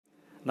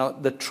Now,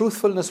 the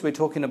truthfulness we're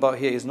talking about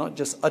here is not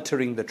just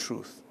uttering the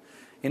truth.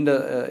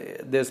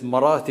 There's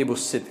maratibus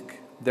sidq.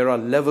 There are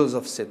levels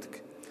of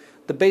sidq.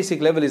 The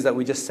basic level is that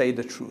we just say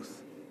the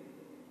truth.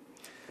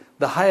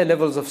 The higher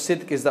levels of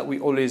sidq is that we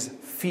always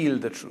feel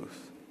the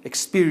truth,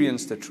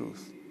 experience the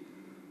truth,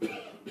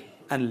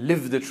 and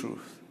live the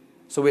truth.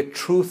 So we're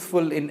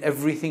truthful in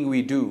everything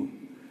we do.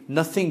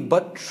 Nothing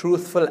but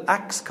truthful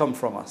acts come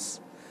from us.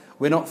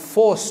 We're not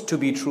forced to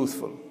be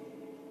truthful.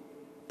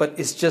 But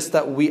it's just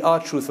that we are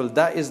truthful.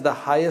 That is the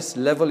highest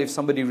level. If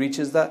somebody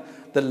reaches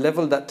that, the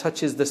level that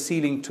touches the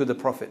ceiling to the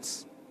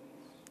prophets.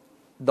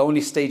 The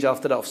only stage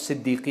after that of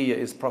Siddiqiyya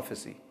is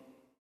prophecy.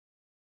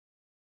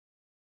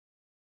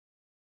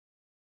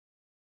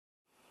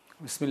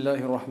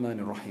 Bismillahir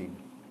Rahmanir Rahim.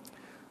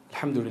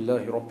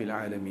 Alhamdulillahi Rabbil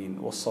Alameen.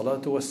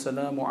 Wassalatu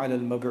wassalamu ala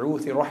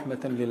al-mab'uthi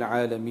rahmatan lil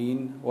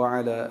alameen wa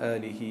ala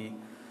alihi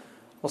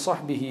wa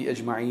sahbihi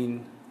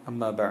ajma'een.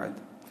 Amma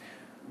ba'd.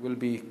 We'll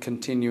be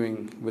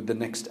continuing with the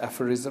next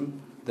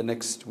aphorism, the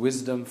next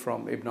wisdom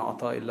from Ibn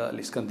Ata'illah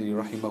al-Iskandari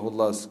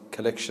rahimahullah's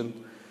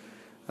collection.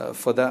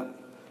 For that,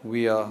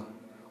 we are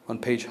on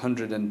page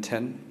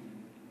 110,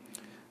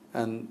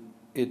 and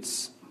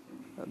it's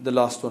the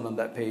last one on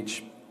that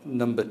page,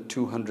 number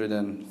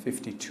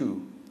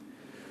 252.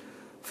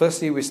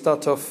 Firstly, we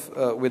start off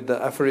with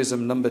the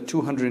aphorism number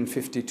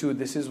 252.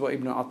 This is what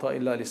Ibn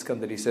Ata'illah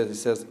al-Iskandari says. He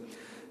says,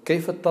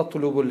 كيف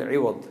تطلب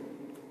العوض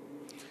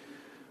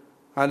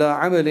على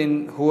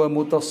عمل هو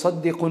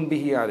متصدق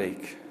به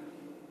عليك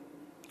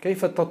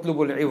كيف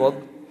تطلب العوض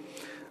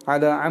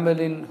على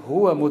عمل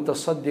هو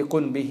متصدق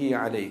به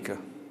عليك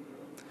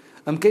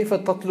أم كيف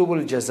تطلب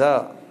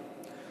الجزاء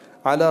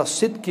على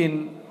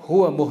صدق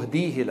هو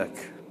مهديه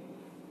لك.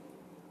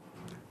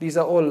 These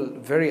are all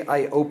very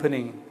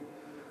eye-opening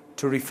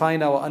to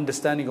refine our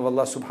understanding of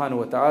Allah subhanahu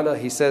wa ta'ala.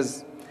 He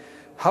says,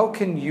 how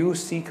can you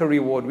seek a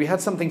reward? We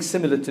had something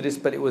similar to this,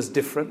 but it was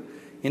different.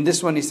 In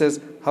this one he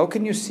says, how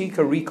can you seek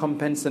a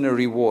recompense and a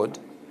reward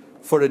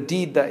for a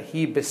deed that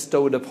He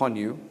bestowed upon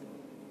you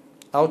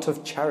out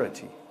of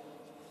charity?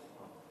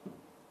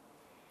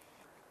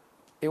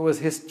 It was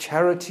His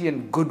charity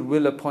and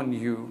goodwill upon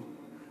you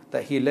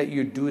that He let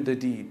you do the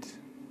deed,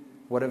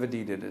 whatever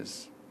deed it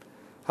is.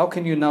 How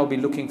can you now be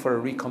looking for a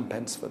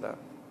recompense for that?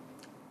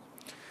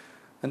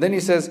 And then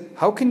he says,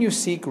 how can you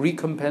seek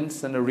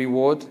recompense and a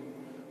reward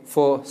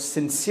for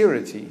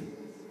sincerity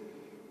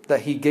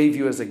that He gave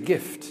you as a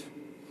gift?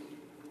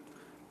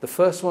 The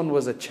first one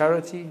was a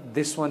charity.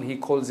 This one He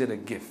calls it a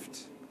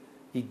gift.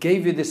 He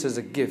gave you this as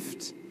a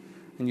gift,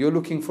 and you're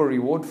looking for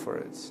reward for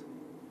it.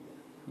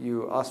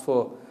 You ask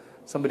for,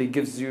 somebody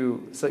gives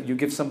you, so you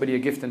give somebody a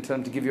gift and tell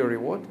them to give you a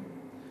reward?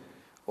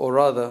 Or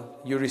rather,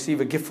 you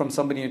receive a gift from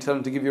somebody and you tell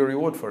them to give you a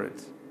reward for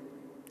it.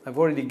 I've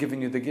already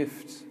given you the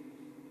gift.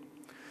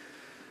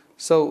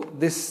 So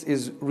this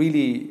is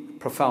really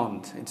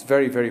profound. It's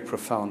very, very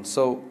profound.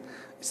 So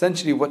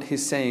essentially what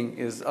he's saying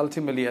is,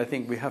 ultimately I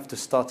think we have to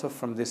start off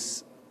from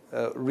this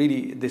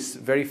this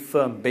very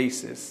firm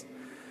basis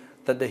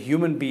that the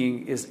human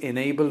being is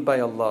enabled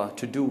by Allah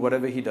to do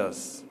whatever he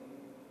does.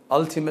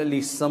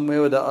 Ultimately,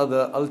 somewhere or the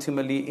other,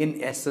 ultimately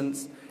in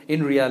essence,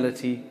 in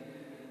reality,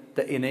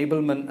 the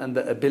enablement and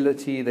the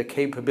ability, the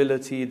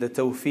capability, the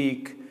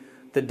tawfiq,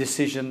 the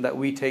decision that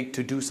we take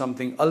to do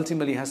something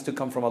ultimately has to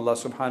come from Allah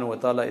subhanahu wa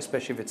ta'ala,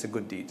 especially if it's a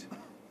good deed.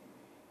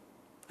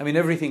 I mean,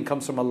 everything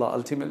comes from Allah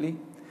ultimately.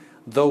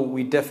 Though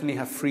we definitely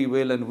have free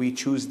will and we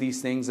choose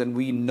these things and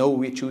we know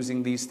we're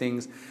choosing these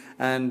things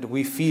and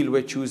we feel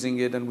we're choosing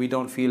it and we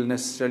don't feel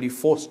necessarily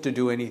forced to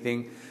do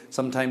anything.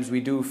 Sometimes we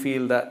do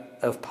feel that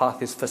a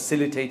path is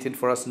facilitated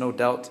for us, no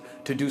doubt,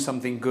 to do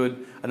something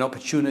good. An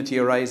opportunity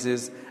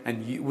arises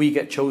and we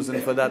get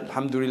chosen for that,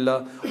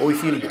 alhamdulillah. Or we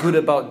feel good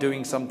about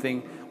doing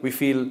something. We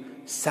feel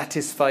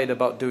satisfied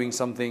about doing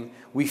something.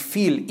 We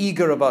feel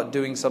eager about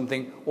doing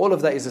something. All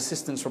of that is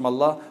assistance from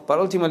Allah. But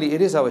ultimately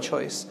it is our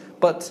choice.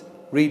 But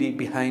really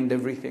behind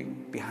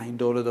everything,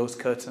 behind all of those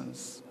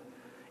curtains,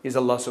 is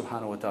Allah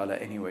subhanahu wa ta'ala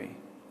anyway.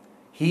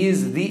 He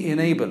is the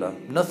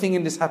enabler. Nothing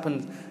in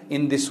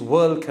this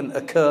world can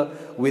occur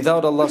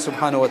without Allah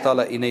subhanahu wa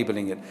ta'ala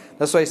enabling it.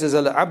 That's why he says,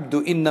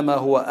 Al-abdu innama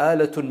huwa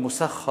alatun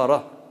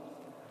musakhara.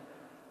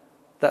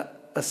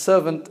 That a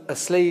servant, a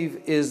slave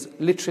is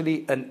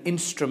literally an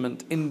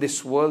instrument in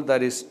this world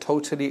that is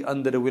totally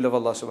under the will of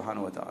Allah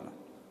subhanahu wa ta'ala.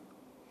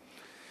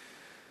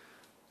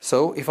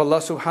 So if Allah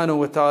subhanahu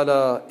wa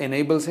ta'ala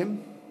enables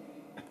him,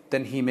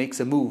 then he makes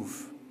a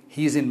move.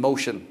 He is in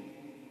motion.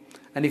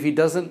 And if He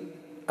doesn't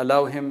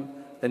allow him,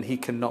 then he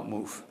cannot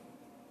move.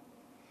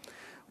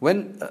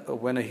 When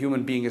a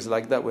human being is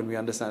like that, when we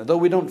understand it, though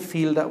we don't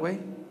feel that way,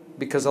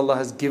 because Allah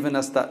has given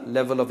us that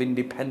level of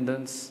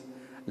independence,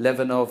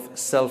 level of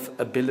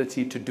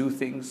self-ability to do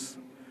things,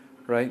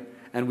 right?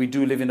 And we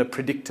do live in a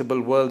predictable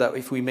world that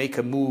if we make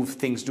a move,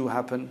 things do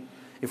happen.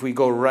 If we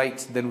go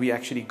right, then we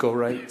actually go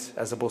right,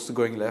 as opposed to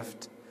going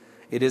left.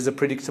 It is a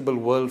predictable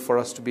world for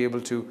us to be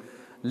able to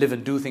live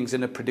and do things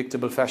in a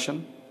predictable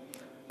fashion.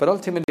 But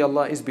ultimately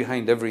Allah is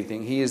behind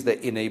everything. He is the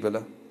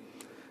enabler.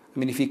 I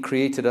mean, if He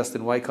created us,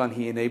 then why can't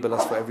He enable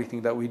us for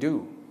everything that we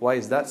do? Why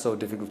is that so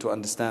difficult to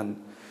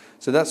understand?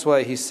 So that's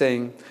why He's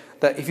saying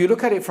that if you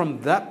look at it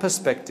from that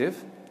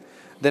perspective,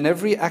 then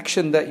every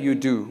action that you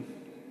do,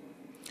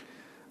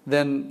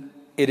 then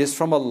it is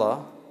from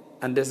Allah,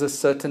 and there's a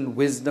certain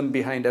wisdom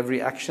behind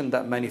every action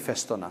that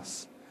manifests on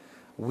us.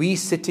 We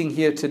sitting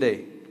here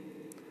today,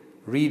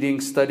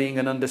 reading, studying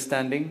and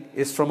understanding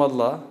is from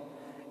Allah.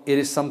 It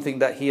is something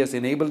that He has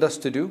enabled us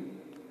to do,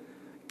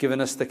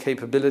 given us the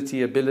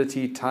capability,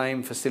 ability,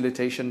 time,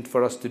 facilitation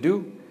for us to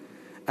do,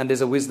 and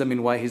there's a wisdom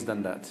in why He's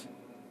done that.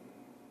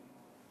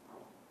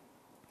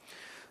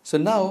 So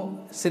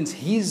now, since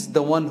He's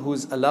the one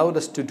who's allowed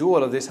us to do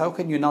all of this, how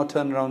can you now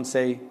turn around and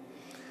say,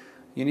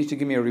 you need to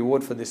give me a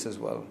reward for this as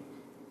well?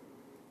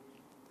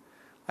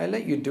 I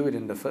let you do it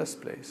in the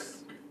first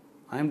place.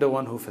 I'm the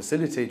one who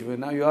facilitated you,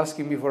 and now you're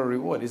asking me for a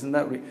reward. Isn't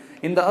that...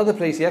 In the other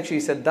place, He actually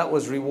said that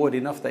was reward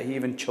enough that He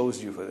even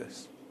chose you for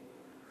this.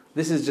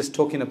 This is just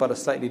talking about a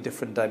slightly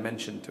different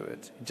dimension to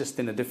it, just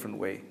in a different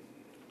way.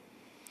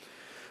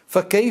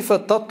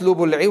 فَكَيْفَ تَطْلُبُ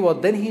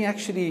الْعِوَضِ. Then He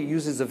actually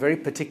uses a very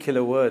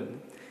particular word.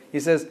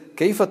 He says,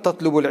 كَيْفَ تَطْلُبُ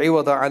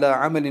الْعِوَضَ عَلَىٰ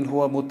عَمَلٍ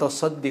هُوَ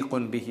مُتَصَدِّقٌ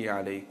بِهِ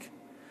عَلَيْكَ.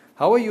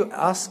 How are you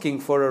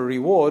asking for a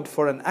reward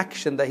for an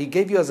action that He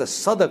gave you as a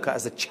sadaqah,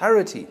 as a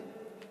charity?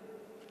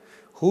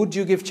 Who do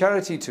you give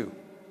charity to?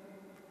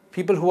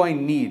 People who are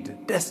in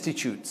need,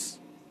 destitutes.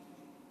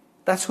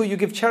 That's who you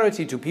give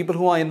charity to. People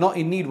who are not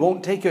in need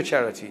won't take your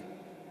charity.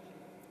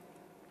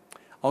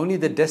 Only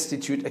the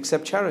destitute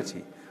accept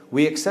charity.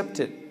 We accept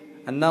it.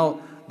 And now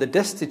the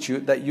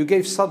destitute that you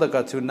gave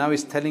sadaqah to now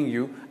is telling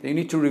you that you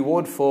need to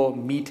reward for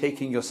me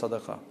taking your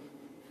sadaqah.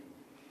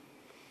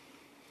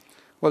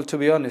 Well, to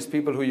be honest,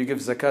 people who you give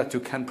zakat to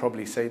can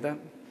probably say that,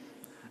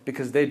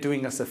 because they're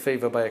doing us a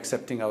favor by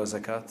accepting our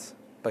zakat,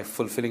 by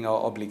fulfilling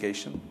our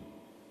obligation.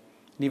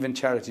 And even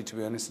charity, to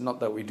be honest,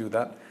 not that we do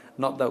that,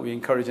 not that we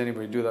encourage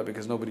anybody to do that,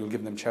 because nobody will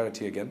give them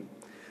charity again,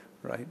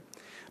 right?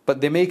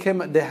 But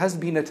there has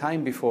been a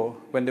time before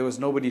when there was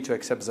nobody to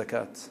accept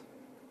zakat.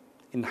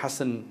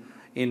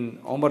 In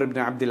Umar ibn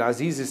Abdul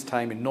Aziz's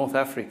time in North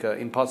Africa,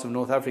 in parts of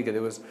North Africa,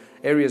 there was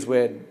areas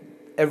where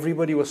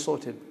everybody was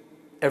sorted.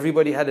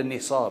 Everybody had a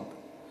nisab.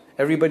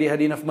 Everybody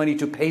had enough money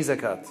to pay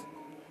zakat.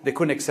 They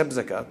couldn't accept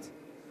zakat.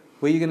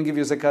 Where are you going to give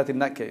your zakat in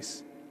that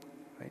case?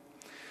 Right?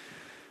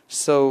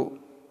 So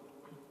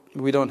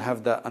we don't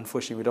have that,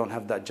 unfortunately, we don't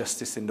have that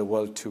justice in the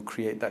world to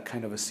create that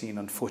kind of a scene,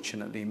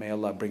 unfortunately. May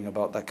Allah bring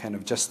about that kind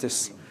of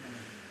justice.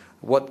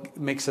 What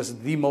makes us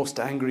the most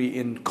angry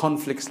in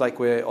conflicts like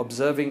we're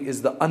observing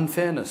is the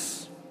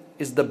unfairness,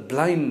 is the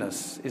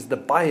blindness, is the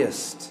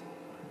bias.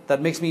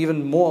 That makes me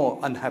even more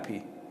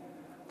unhappy.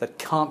 That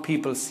can't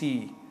people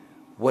see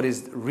what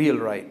is real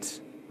right,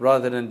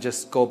 rather than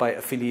just go by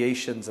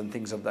affiliations and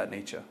things of that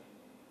nature.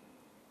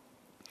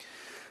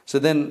 So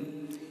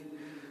then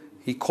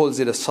he calls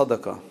it a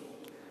sadaqah.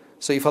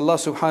 So if Allah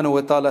subhanahu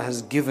wa ta'ala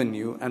has given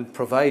you and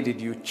provided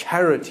you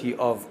charity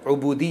of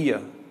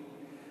ubudiyah,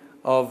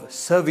 of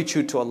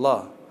servitude to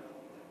Allah,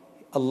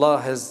 Allah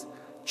has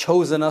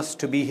chosen us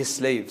to be His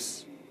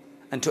slaves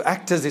and to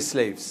act as His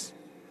slaves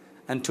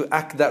and to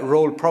act that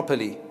role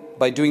properly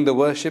by doing the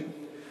worship,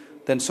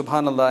 then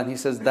subhanallah, and He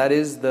says that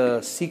is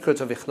the secret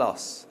of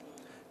ikhlas,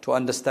 to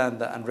understand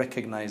that and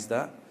recognize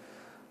that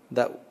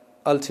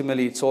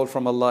ultimately it's all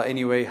from Allah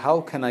anyway.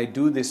 How can I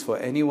do this for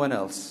anyone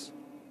else?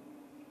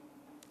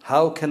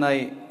 How can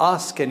I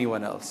ask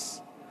anyone else?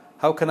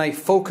 How can I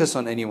focus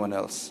on anyone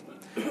else?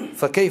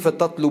 فَكَيْفَ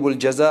تَطْلُبُ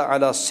الْجَزَاءَ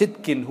عَلَى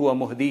صِدْقٍ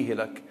هُوَ مُهْدِيهِ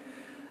لَكَ.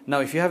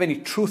 Now if you have any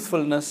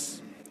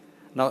truthfulness,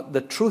 now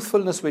the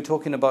truthfulness we're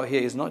talking about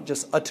here is not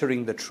just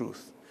uttering the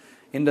truth.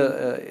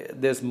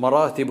 There's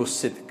maratibu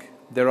sidq.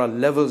 There are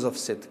levels of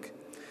sidq.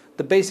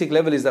 The basic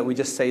level is that we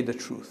just say the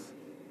truth.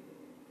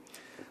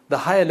 The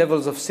higher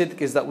levels of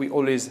sidq is that we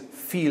always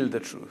feel the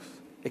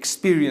truth,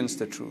 experience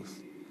the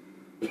truth,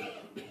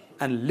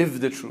 and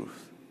live the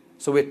truth.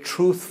 So we're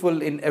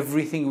truthful in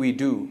everything we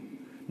do.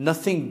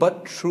 Nothing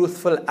but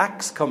truthful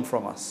acts come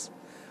from us.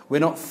 We're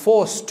not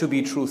forced to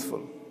be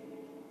truthful,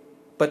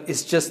 but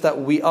it's just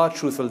that we are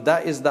truthful.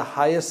 That is the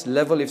highest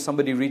level. If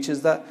somebody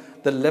reaches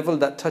that, the level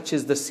that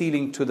touches the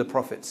ceiling to the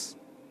prophets.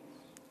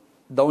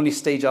 The only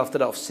stage after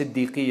that of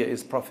siddiqiyya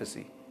is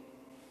prophecy.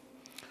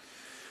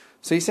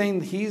 So he's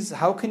saying,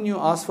 how can you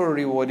ask for a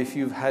reward if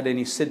you've had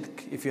any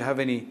sidq, if you have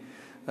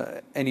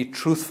any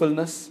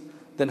truthfulness?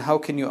 Then how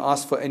can you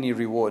ask for any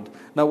reward?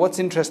 Now what's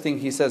interesting,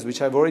 he says,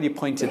 which I've already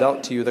pointed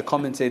out to you, the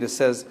commentator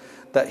says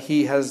that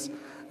he has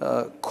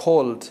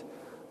called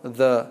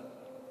the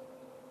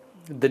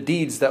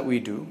deeds that we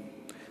do,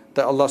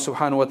 that Allah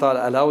subhanahu wa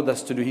ta'ala allowed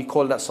us to do, he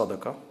called that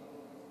sadaqah.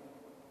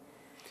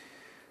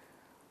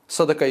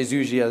 Sadaqah is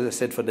usually, as I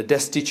said, for the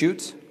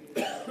destitute.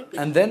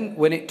 And then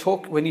when he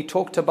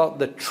talked about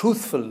the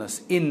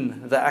truthfulness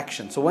in the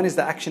action. So one is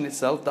the action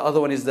itself, the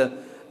other one is the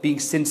being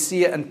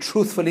sincere and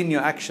truthful in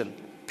your action,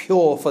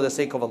 pure for the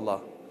sake of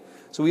Allah.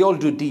 So we all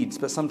do deeds,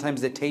 but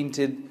sometimes they're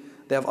tainted,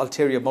 they have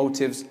ulterior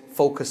motives,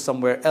 focus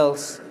somewhere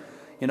else,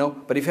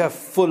 But if you have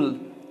full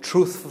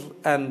truth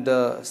and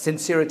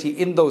sincerity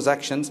in those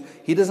actions,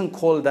 he doesn't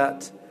call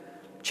that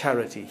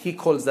charity. He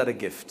calls that a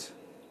gift.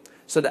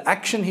 So the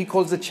action he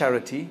calls a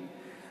charity,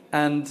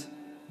 and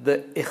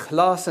the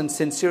ikhlas and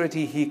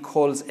sincerity he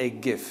calls a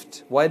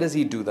gift. Why does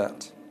he do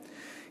that?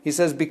 He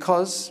says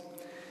because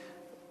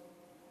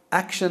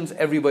actions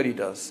everybody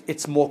does.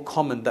 It's more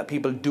common that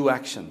people do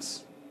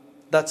actions.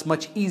 That's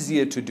much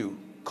easier to do,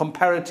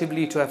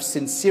 comparatively to have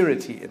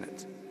sincerity in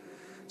it.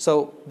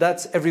 So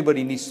that's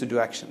everybody needs to do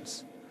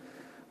actions.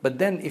 But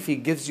then if he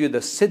gives you the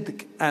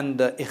sidq and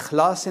the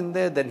ikhlas in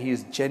there, then he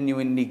is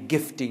genuinely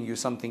gifting you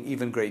something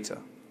even greater.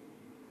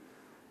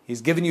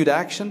 He's given you the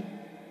action,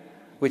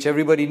 which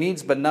everybody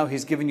needs, but now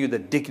he's given you the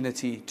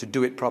dignity to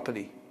do it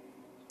properly.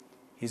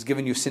 He's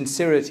given you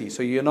sincerity,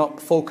 so you're not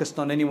focused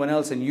on anyone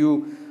else and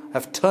you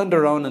have turned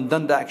around and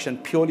done the action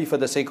purely for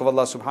the sake of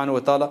Allah subhanahu wa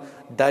ta'ala.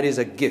 That is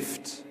a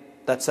gift.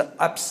 That's an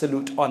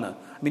absolute honor.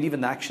 I mean,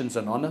 even the action's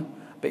an honor,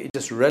 but it's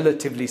just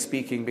relatively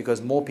speaking,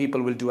 because more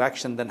people will do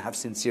action than have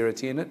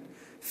sincerity in it.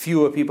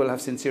 Fewer people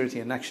have sincerity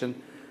in action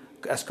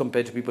as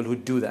compared to people who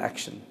do the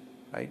action,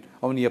 right?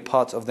 Only a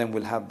part of them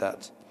will have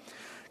that.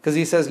 Because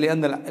he says,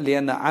 لأن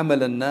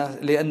العمل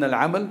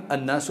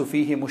الناس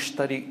فيه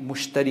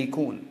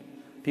مشتركون.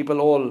 People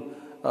all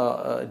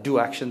do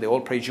action, they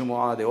all pray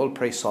Jumu'ah, they all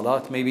pray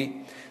Salat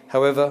maybe.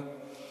 However,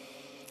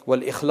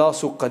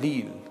 وَالْإِخْلَاصُ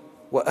قَلِيلٌ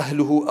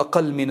وَأَهْلُهُ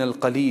أَقَلْ مِنَ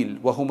الْقَلِيلِ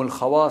وَهُمُ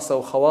الْخَوَاسَ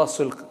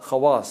وَخَوَاسُ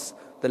الْخَوَاسِ.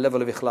 The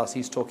level of ikhlas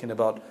he's talking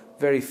about,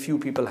 very few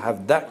people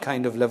have that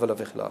kind of level of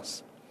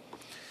ikhlas.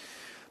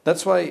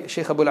 That's why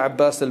Shaykh Abu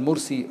al-Abbas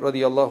al-Mursi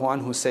radiyallahu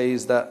anhu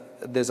says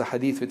that there's a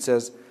hadith which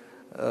says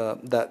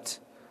that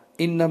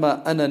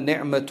إِنَّمَا أَنَا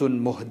نِعْمَةٌ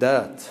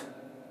مُهْدَاتٌ.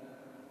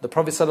 The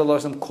Prophet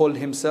ﷺ called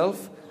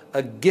himself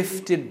a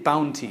gifted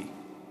bounty.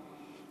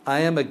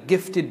 I am a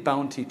gifted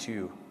bounty to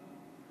you.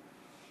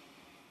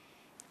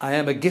 I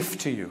am a gift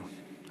to you.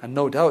 And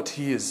no doubt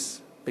he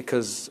is,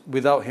 because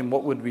without him,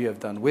 what would we have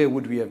done? Where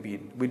would we have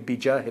been? We'd be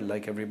jahil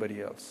like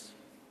everybody else.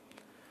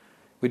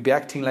 We'd be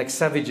acting like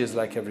savages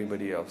like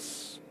everybody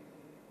else.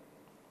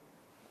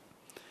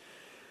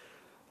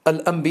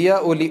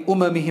 Al-Anbiya'u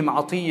li-umamihim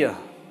atiyah.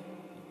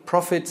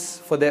 Prophets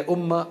for their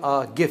ummah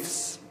are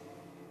gifts.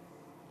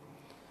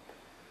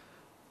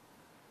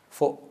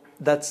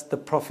 That's the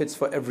prophets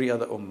for every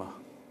other ummah.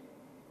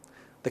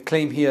 The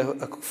claim here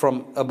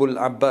from Abu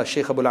al-Abbas,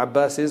 Shaykh Abu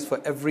al-Abbas, is for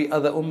every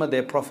other ummah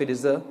their prophet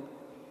is a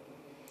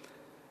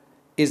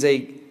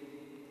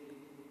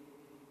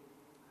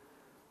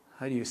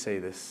how do you say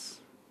this?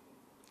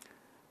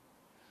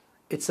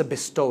 It's a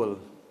bestowal.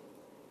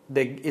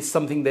 It's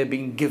something they're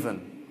being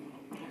given.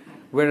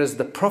 Whereas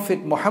the Prophet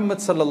Muhammad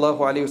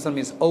sallallahu alaihi wasallam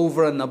is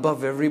over and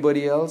above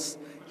everybody else.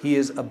 He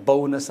is a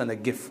bonus and a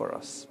gift for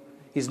us.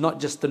 He's not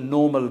just a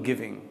normal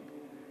giving.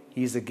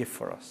 He is a gift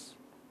for us.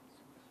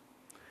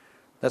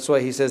 That's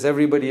why he says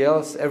everybody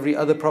else, every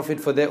other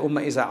prophet for their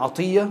ummah is a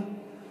atiyah,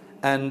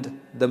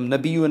 and the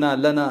nabiyuna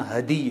lana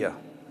hadiyah.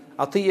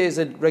 Atiyah is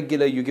a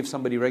regular, you give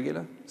somebody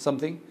regular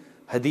something.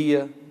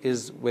 Hadiyah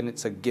is when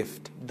it's a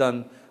gift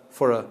done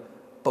for a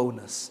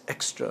bonus,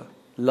 extra,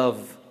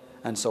 love,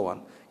 and so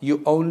on.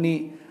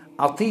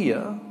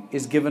 Atiyah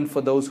is given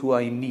for those who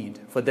are in need,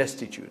 for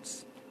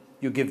destitutes.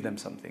 You give them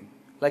something,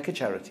 like a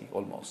charity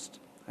almost.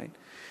 Right?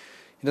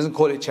 He doesn't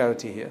call it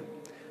charity here.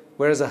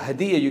 Whereas a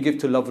hadiyah you give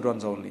to loved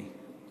ones only.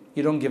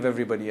 You don't give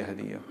everybody a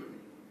hadiyah.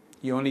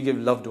 You only give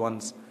loved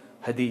ones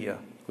hadiyah,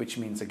 which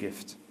means a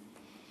gift.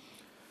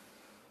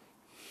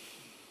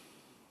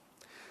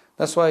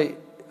 That's why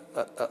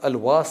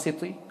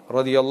Al-Wasiti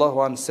radiyallahu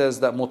anhu says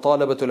that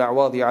مُطَالَبَةُ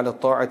الْأَعْوَاضِ عَلَى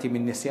الطَّاعَةِ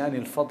مِنْ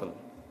نِسْيَانِ الْفَضْلِ.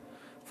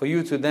 For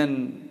you to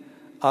then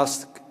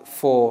ask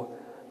for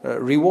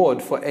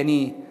reward for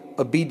any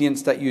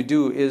obedience that you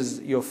do is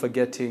you're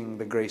forgetting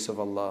the grace of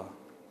Allah.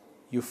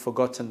 You've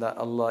forgotten that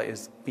Allah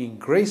is being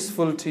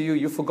graceful to you.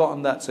 You've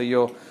forgotten that, so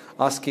you're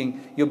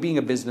being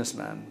a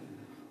businessman.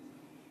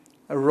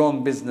 A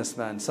wrong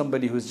businessman.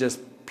 Somebody who's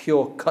just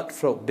pure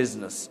cutthroat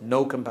business.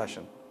 No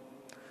compassion.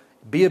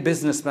 Be a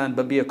businessman,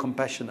 but be a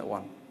compassionate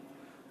one.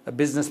 A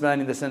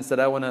businessman in the sense that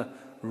I want to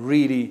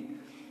really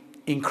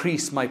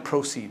increase my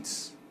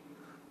proceeds,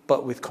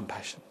 but with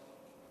compassion.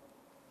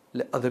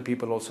 Let other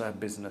people also have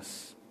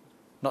business.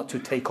 Not to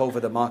take over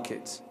the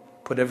market.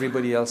 Put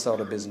everybody else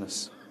out of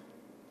business.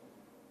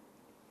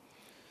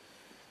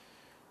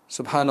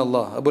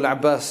 Subhanallah. Abu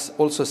al-Abbas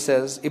also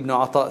says, Abu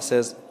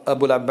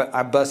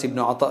al-Abbas Ibn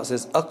Ata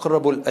says,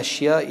 أَقْرَبُ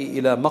الْأَشْيَاءِ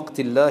إِلَى مَقْتِ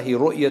اللَّهِ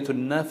رُؤْيَةُ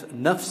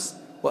النَّفْسِ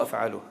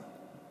وَأَفْعَالُهَا.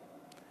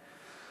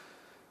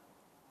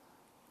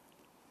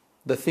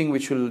 The thing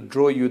which will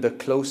draw you the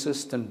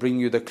closest and bring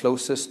you the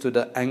closest to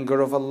the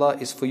anger of Allah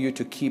is for you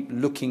to keep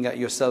looking at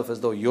yourself as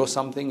though you're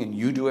something and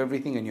you do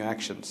everything and your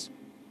actions.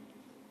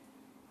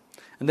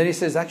 And then he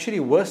says,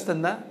 actually worse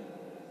than that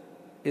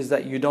is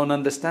that you don't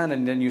understand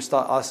and then you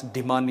start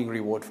demanding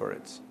reward for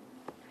it.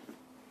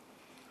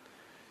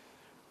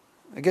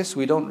 I guess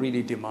we don't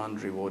really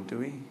demand reward, do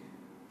we?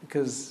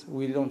 Because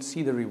we don't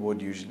see the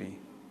reward usually.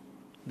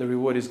 The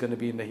reward is going to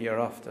be in the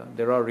hereafter.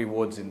 There are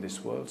rewards in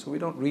this world, so we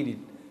don't really.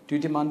 Do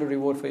you demand a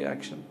reward for your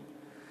action?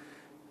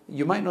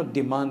 you might not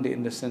demand it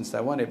in the sense that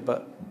I want it,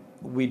 but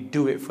we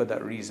do it for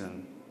that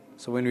reason.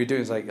 So when we do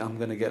it, it's like, I'm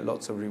going to get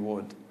lots of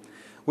reward,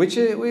 which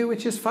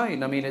is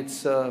fine. I mean,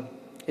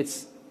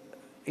 it's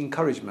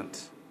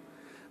encouragement.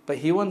 But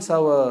He wants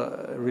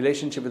our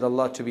relationship with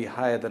Allah to be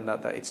higher than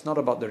that. That it's not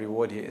about the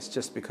reward here. It's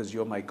just because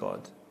you're my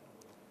God.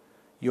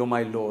 You're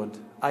my Lord.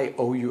 I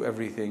owe you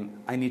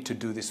everything. I need to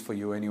do this for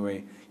you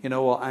anyway. You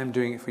know what? I'm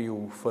doing it for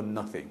you for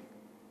nothing.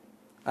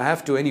 I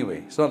have to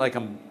anyway. It's not like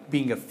I'm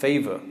being a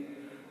favor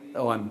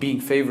or I'm being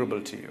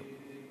favorable to you.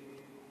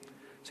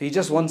 So He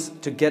just wants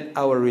to get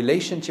our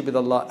relationship with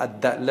Allah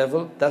at that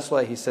level. That's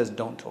why He says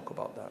don't talk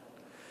about that.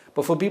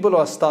 But for people who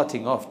are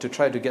starting off, to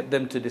try to get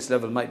them to this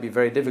level might be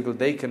very difficult.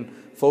 They can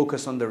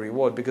focus on the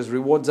reward because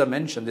rewards are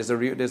mentioned.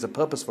 There's a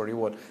purpose for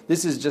reward.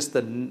 This is just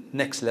the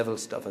next level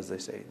stuff, as they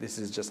say. This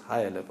is just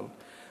higher level.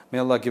 May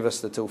Allah give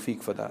us the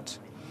tawfiq for that.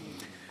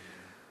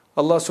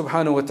 Allah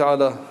subhanahu wa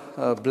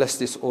ta'ala bless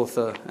this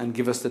author and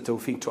give us the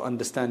tawfiq to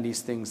understand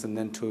these things and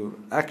then to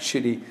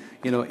actually,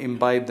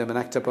 imbibe them and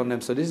act upon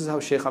them. So this is how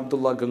Shaykh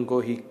Abdullah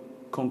Gango, he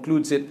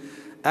concludes it.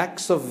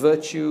 Acts of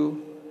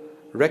virtue,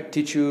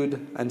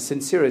 rectitude and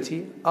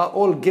sincerity are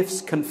all gifts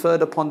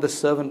conferred upon the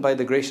servant by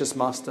the gracious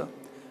Master.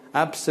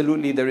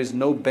 Absolutely there is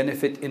no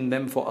benefit in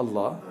them for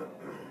Allah.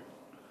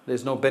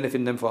 There's no benefit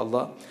in them for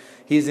Allah.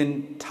 He is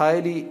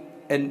entirely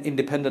and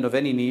independent of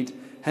any need.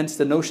 Hence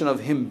the notion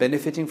of Him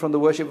benefiting from the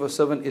worship of a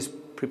servant is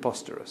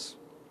preposterous.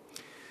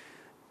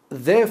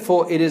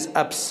 Therefore it is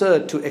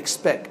absurd to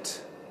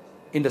expect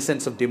in the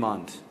sense of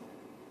demand.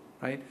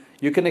 Right?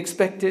 You can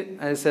expect it,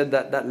 as I said,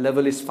 that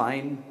level is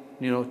fine,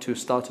 to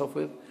start off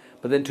with.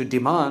 But then to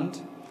demand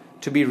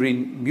to be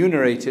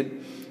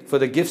remunerated for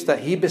the gifts that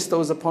He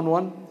bestows upon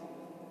one,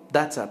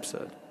 that's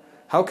absurd.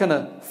 How can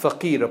a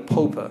faqir, a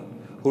pauper,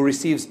 who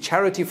receives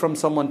charity from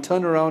someone,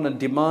 turn around and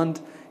demand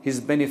his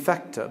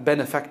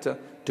benefactor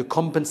to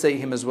compensate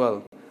him as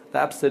well?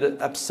 The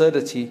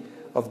absurdity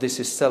of this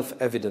is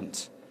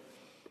self-evident.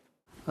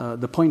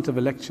 The point of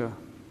a lecture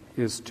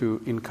is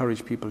to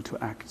encourage people to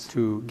act,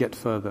 to get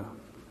further,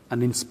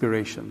 an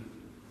inspiration,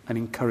 an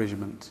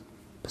encouragement,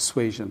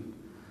 persuasion.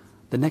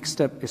 The next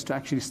step is to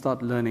actually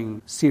start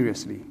learning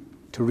seriously,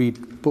 to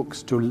read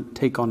books, to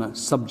take on a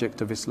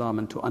subject of Islam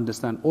and to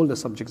understand all the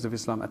subjects of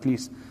Islam, at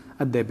least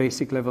at their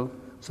basic level,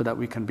 so that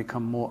we can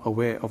become more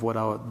aware of what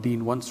our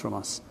deen wants from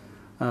us.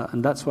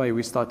 And that's why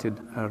we started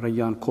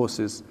Rayyan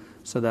courses,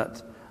 so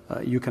that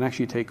you can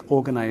actually take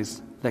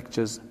organized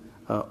lectures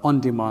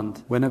on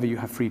demand whenever you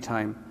have free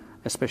time,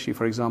 especially,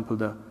 for example,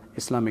 the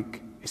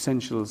Islamic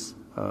Essentials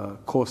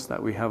course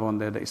that we have on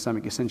there, the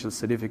Islamic Essentials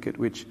Certificate,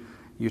 which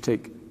you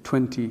take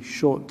 20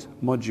 short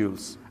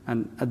modules,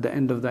 and at the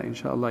end of that,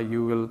 inshallah,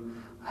 you will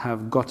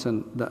have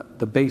gotten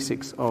the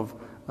basics of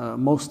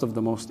most of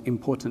the most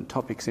important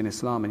topics in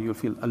Islam, and you'll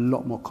feel a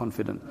lot more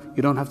confident.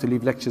 You don't have to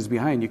leave lectures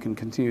behind. You can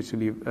continue to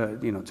leave,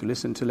 to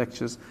listen to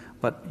lectures,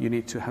 but you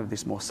need to have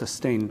this more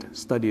sustained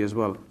study as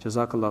well.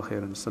 Jazakallah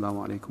khairan.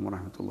 Assalamu alaikum wa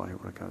rahmatullahi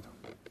wa barakatuh.